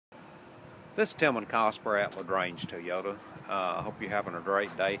This is Tilmon at LaGrange Toyota. I hope you're having a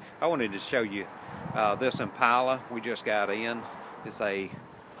great day. I wanted to show you this Impala we just got in. It's a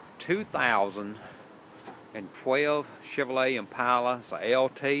 2012 Chevrolet Impala. It's a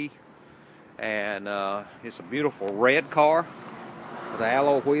LT, and it's a beautiful red car with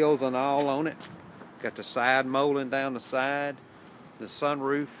alloy wheels and all on it. Got the side molding down the side, the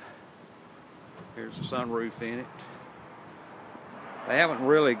sunroof. Here's the sunroof in it. They haven't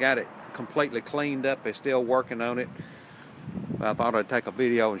really got it completely cleaned up. They're still working on it. I thought I'd take a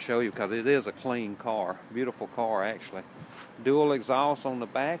video and show you because it is a clean car. Beautiful car, actually. Dual exhaust on the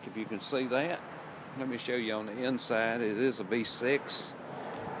back, if you can see that. Let me show you on the inside. It is a V6.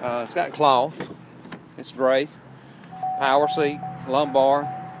 It's got cloth. It's gray. Power seat, lumbar.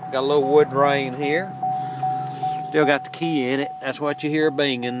 Got a little wood grain here. Still got the key in it. That's what you hear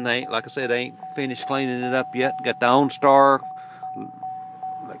binging. Like I said, they ain't finished cleaning it up yet. Got the OnStar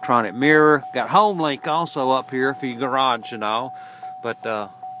electronic mirror. Got home link also up here for your garage and all. But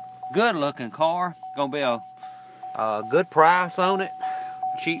good looking car. Gonna be a good price on it.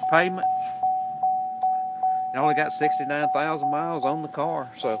 Cheap payment. It only got 69,000 miles on the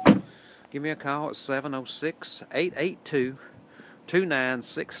car. So give me a call at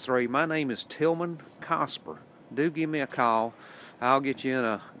 706-882-2963. My name is Tilmon. Do give me a call. I'll get you in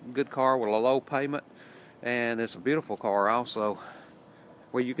a good car with a low payment, and it's a beautiful car also.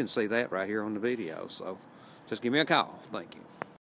 Well, you can see that right here on the video, so just give me a call. Thank you.